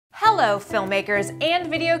Hello, filmmakers and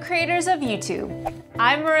video creators of YouTube.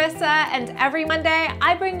 I'm Marissa, and every Monday,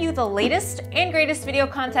 I bring you the latest and greatest video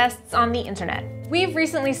contests on the internet. We've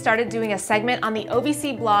recently started doing a segment on the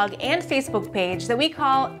OVC blog and Facebook page that we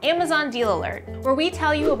call Amazon Deal Alert, where we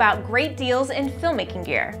tell you about great deals in filmmaking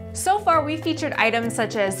gear. So far, we've featured items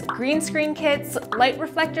such as green screen kits, light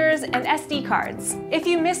reflectors, and SD cards. If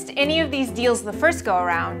you missed any of these deals the first go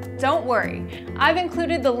around, don't worry. I've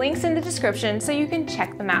included the links in the description so you can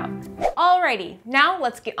check them out. Alrighty, now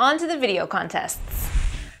let's get on to the video contests.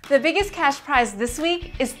 The biggest cash prize this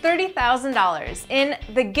week is $30,000 in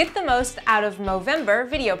the Get the Most Out of Movember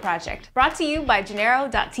video project, brought to you by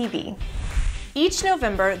Gennaro.tv. Each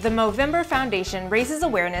November, the Movember Foundation raises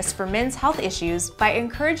awareness for men's health issues by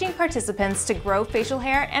encouraging participants to grow facial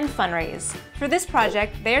hair and fundraise. For this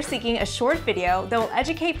project, they are seeking a short video that will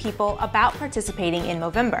educate people about participating in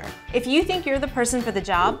Movember. If you think you're the person for the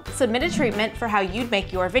job, submit a treatment for how you'd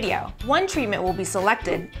make your video. One treatment will be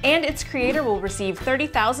selected, and its creator will receive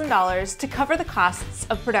 $30,000 to cover the costs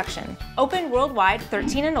of production. Open worldwide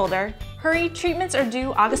 13 and older. Hurry, treatments are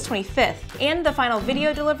due August 25th, and the final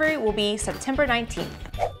video delivery will be September 19th.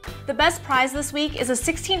 The best prize this week is a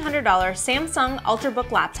 $1,600 Samsung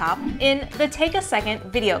Ultrabook laptop in the Take a Second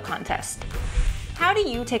video contest. How do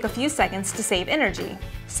you take a few seconds to save energy?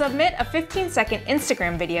 Submit a 15-second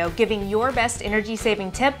Instagram video giving your best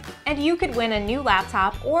energy-saving tip, and you could win a new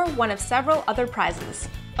laptop or one of several other prizes.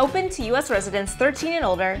 Open to US residents 13 and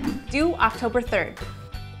older, due October 3rd.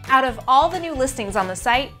 Out of all the new listings on the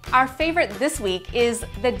site, our favorite this week is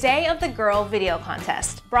the Day of the Girl video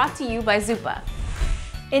contest, brought to you by Zooppa.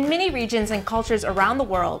 In many regions and cultures around the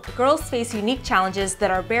world, girls face unique challenges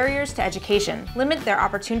that are barriers to education, limit their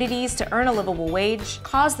opportunities to earn a livable wage,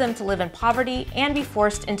 cause them to live in poverty, and be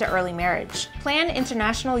forced into early marriage. Plan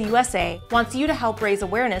International USA wants you to help raise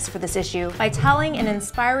awareness for this issue by telling an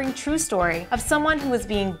inspiring true story of someone who is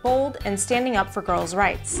being bold and standing up for girls'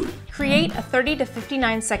 rights. Create a 30 to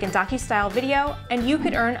 59-second docu-style video, and you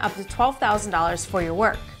could earn up to $12,000 for your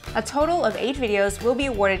work. A total of 8 videos will be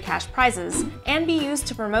awarded cash prizes and be used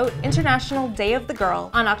to promote International Day of the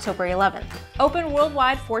Girl on October 11th. Open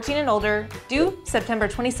worldwide 14 and older, due September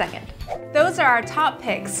 22nd. Those are our top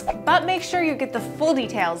picks, but make sure you get the full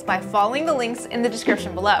details by following the links in the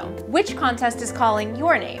description below. Which contest is calling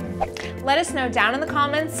your name? Let us know down in the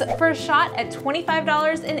comments for a shot at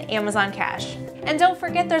 $25 in Amazon cash. And don't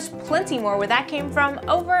forget, there's plenty more where that came from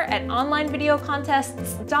over at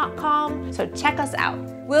onlinevideocontests.com, so check us out.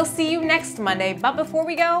 We'll see you next Monday, but before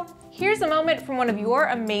we go, here's a moment from one of your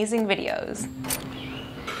amazing videos.